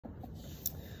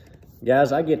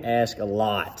Guys, I get asked a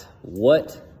lot,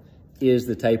 what is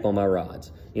the tape on my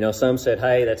rods? You know, some said,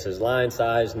 hey, that's his line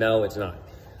size. No, it's not.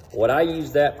 What I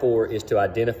use that for is to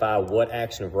identify what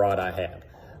action of rod I have.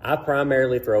 I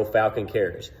primarily throw Falcon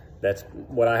carriers. That's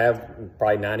what I have,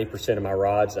 probably 90% of my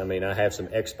rods. I mean, I have some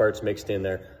experts mixed in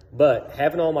there, but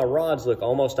having all my rods look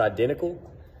almost identical,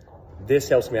 this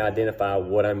helps me identify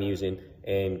what I'm using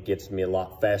and gets me a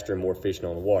lot faster and more efficient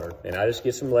on the water. And I just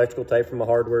get some electrical tape from a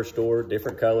hardware store,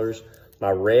 different colors. My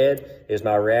red is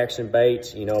my reaction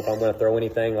baits. You know, if I'm gonna throw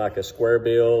anything like a square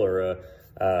bill or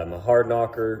a hard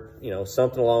knocker, you know,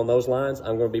 something along those lines,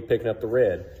 I'm gonna be picking up the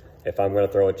red. If I'm gonna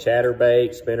throw a chatter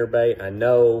bait, spinner bait, I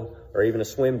know, or even a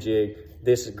swim jig,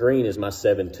 this green is my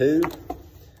 7.2.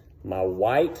 My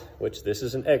white, which this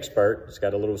is an expert, it's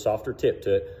got a little softer tip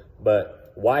to it, but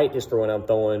white is for when I'm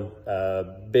throwing a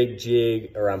big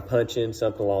jig or I'm punching,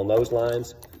 something along those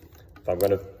lines. If I'm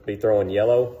gonna be throwing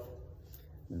yellow,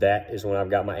 that is when I've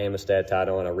got my Amistad tied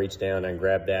on. I reach down and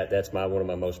grab that. That's one of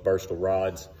my most versatile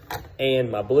rods.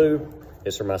 And my blue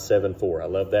is for my 7.4. I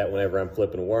love that whenever I'm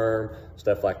flipping a worm,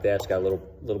 stuff like that. It's got a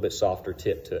little bit softer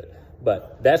tip to it.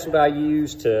 But that's what I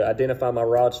use to identify my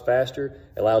rods faster.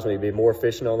 It allows me to be more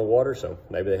efficient on the water, so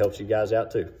maybe that helps you guys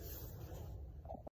out too.